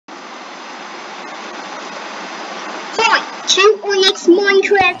watching our next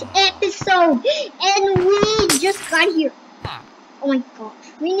Minecraft episode, and we just got here. Oh my gosh,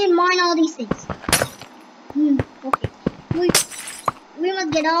 we need to mine all these things. Okay, we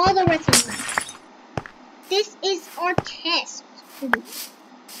must get all the rest of them. This is our test to do.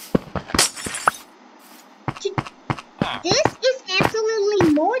 This is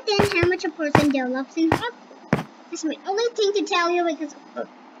absolutely more than how much a person develops in hardcore. That's my only thing to tell you because of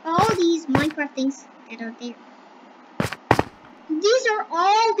all these Minecraft things that are there. These are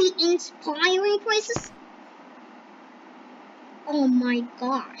all the inspiring places. Oh my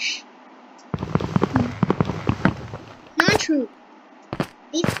gosh. Not true.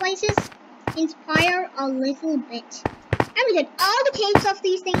 These places inspire a little bit. I look at all the caves of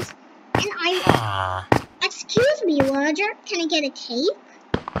these things, and excuse me, villager, can I get a cave?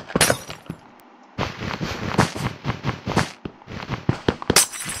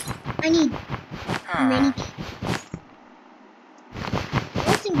 I need many caves.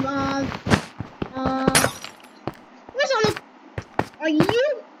 What's involved? Where's all the... Are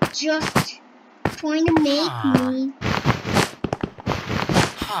you just trying to make me...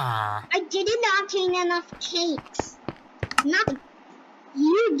 I didn't obtain enough cakes. Nothing.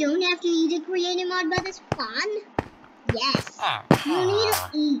 You don't have to eat a creative mod, but it's fun. Yes, you need to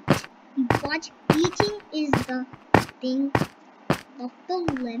eat. But eating is the thing of the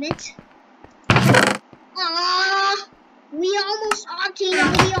limit. We almost obtained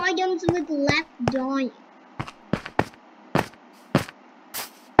all the items with left dying.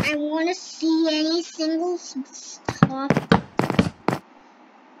 I want to see any single stuff.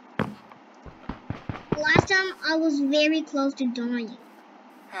 Last time I was very close to dying.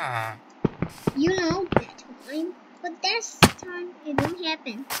 You know that time, but this time it won't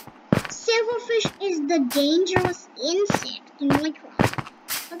happen. Silverfish is the dangerous insect in Minecraft.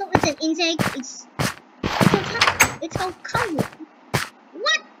 Although it's an insect, it's called cobweb.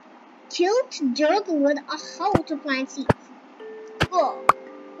 What? Tilt dirt with a hole to plant seeds. Oh,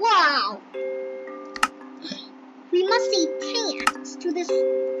 wow! We must say thanks to this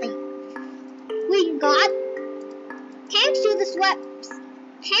thing. We got thanks to this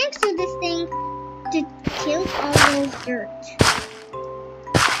thing to tilt all those dirt.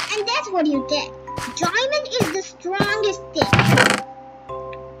 And that's what you get. Diamond is the strongest thing.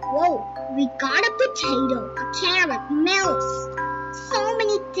 Whoa, we got a potato, a carrot, melons, so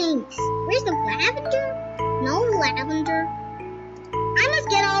many things. Where's the lavender? No lavender. I must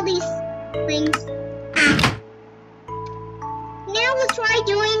get all these things. Now we'll try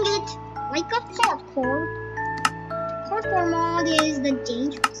doing it like a hardcore. Hardcore mod is the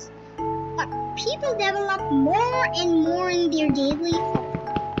dangerous. But people develop more and more in their daily hardcore.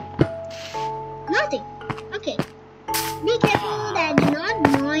 Nothing. Okay. Be careful that do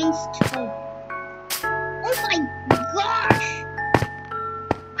not mine stone. Oh my gosh!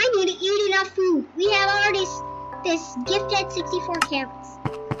 I need to eat enough food. We have all this gifted 64 carrots.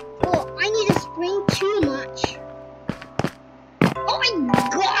 Oh, I need to spring too much. Oh my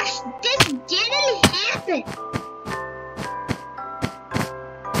gosh! This didn't happen!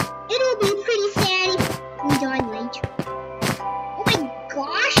 It'll be pretty sad if we die later. Oh my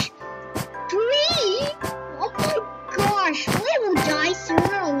gosh! 3! Oh my gosh! We will die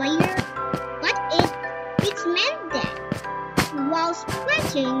sooner or later. But it's meant that while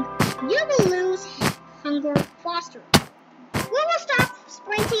sprinting, you will lose hunger faster. We will stop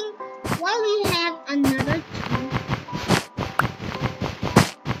sprinting while we have another turn.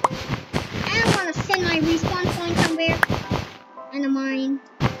 I want to send my respawn point somewhere. And a mine.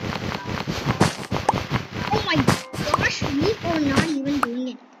 Oh my gosh, we are not even doing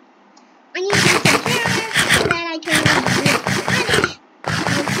it. I need to get some carrots so that I can replenish.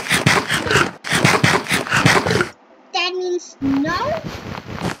 That means no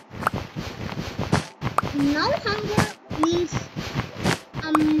hunger means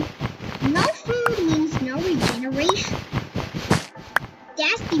no food means no regeneration.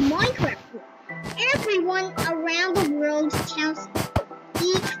 That's the Minecraft rule. Everyone around the world tells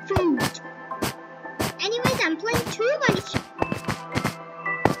eat food. Anyways, I'm playing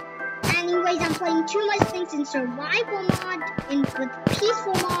too much things in survival mod and with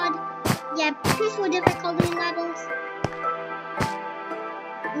peaceful mod. Yeah, peaceful difficulty levels.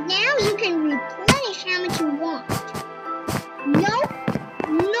 Now you can replenish how much you want. No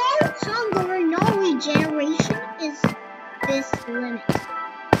hunger, no regeneration is this limit.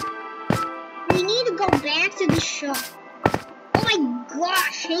 We need to go back to the shop. Oh my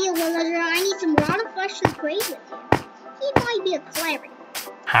gosh, hey villager, I need some rotten flesh to trade with him. He might be a cleric.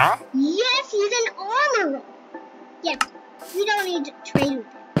 Huh? Yes, he's an armorer. Yep, we don't need to trade with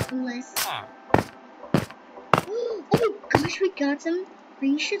him unless Oh my gosh, we got some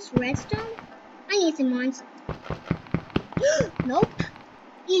precious redstone. I need some mines. Nope.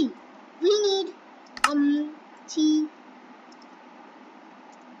 E. We need T.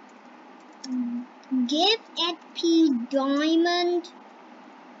 Give at P diamond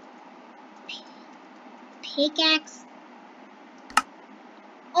pickaxe.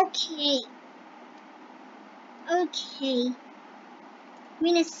 Okay. Okay. I'm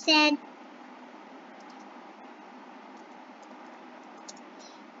gonna set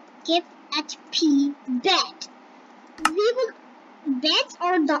give at P bet. Bets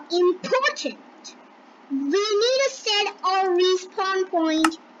are the important. We need to set our respawn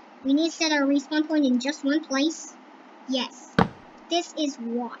point. We need to set our respawn point in just one place. Yes. This is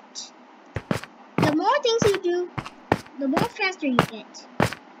what. The more things you do, the more faster you get.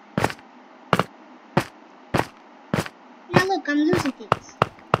 Now look, I'm losing things.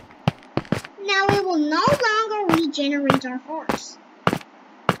 Now we will no longer regenerate our horse.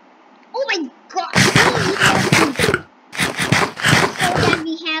 Oh my god! So that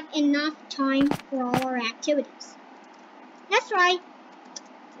we have enough time for all our activities. That's right.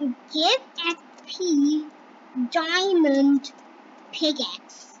 Give XP diamond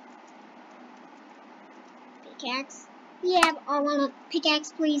pickaxe. Pickaxe. We have our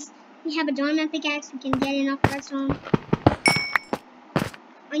pickaxe, please. We have a diamond pickaxe. We can get enough redstone.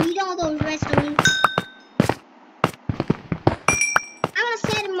 I need all those redstone. I want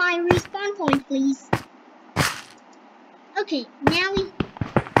to set my respawn point, please. Okay, now we.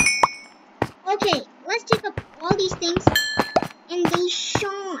 Okay, let's take up all these things, and they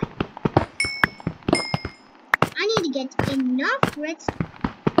shine. I need to get enough redstone,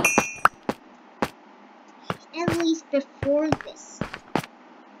 at least before this.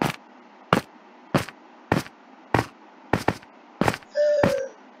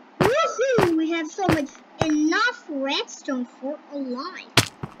 Woohoo! We have so much enough redstone for a life.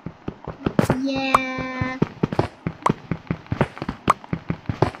 Yeah.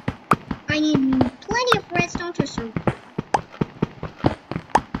 I need plenty of redstone to survive.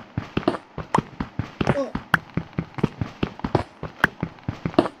 Oh.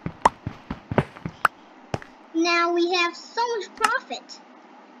 Now we have so much profit.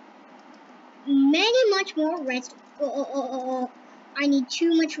 Much more redstone. I need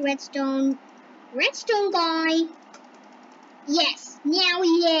too much redstone. Redstone guy. Yes, now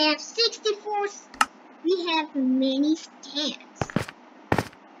we have 64. We have many stands.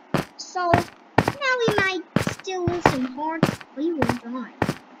 So now we might still lose some hearts, but we will die.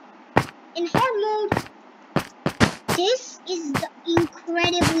 In hard mode, this is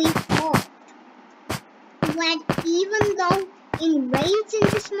incredibly hard. Like even though in raids in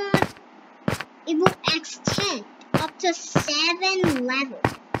this mod, it will extend up to 7 levels.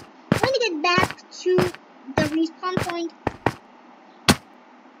 Let me get back to the respawn point.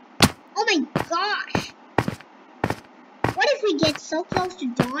 Oh my gosh! What if we get so close to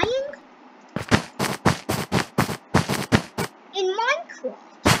dying? In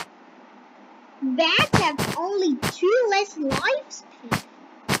Minecraft, bats have only 2 less lifespan.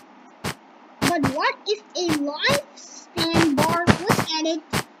 But what if a lifespan bar was added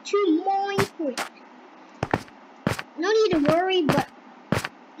to Minecraft? No need to worry, but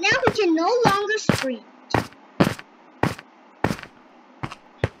now we can no longer sprint.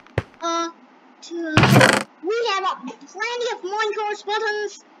 We have plenty of Minecraft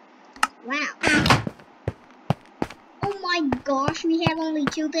buttons. Wow. Oh my gosh, we have only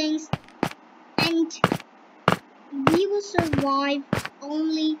 2 things. And we will survive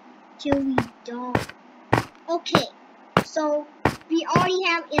only till we die. Okay, so we already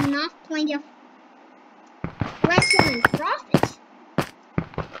have plenty of redstone and profit.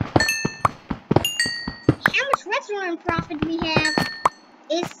 How much redstone and profit we have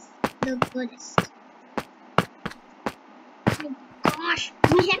is the goodest. Oh my gosh,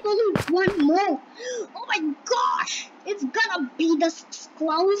 we have only 1 more. Oh my gosh, it's gonna be the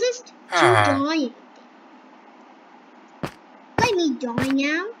closest to dying. Let me die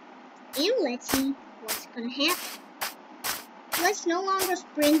now, and let's see what's gonna happen. Let's no longer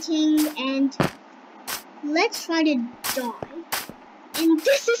sprinting, and let's try to die. And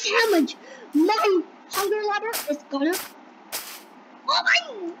this is how much my hunger level is gonna. Oh my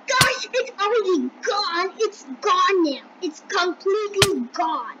gosh, it's already gone. It's gone now. It's completely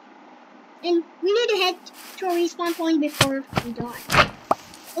gone. And we need to head to a respawn point before we die.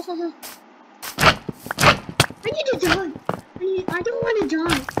 Oh, I need to die. I don't want to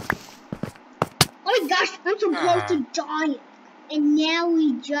die. Oh my gosh, I'm so close to dying. And now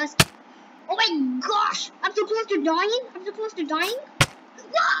we just. Oh my gosh, I'm so close to dying. I'm so close to dying.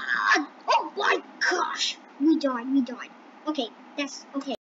 Ah! Oh my gosh, we died. We died. Okay, that's okay.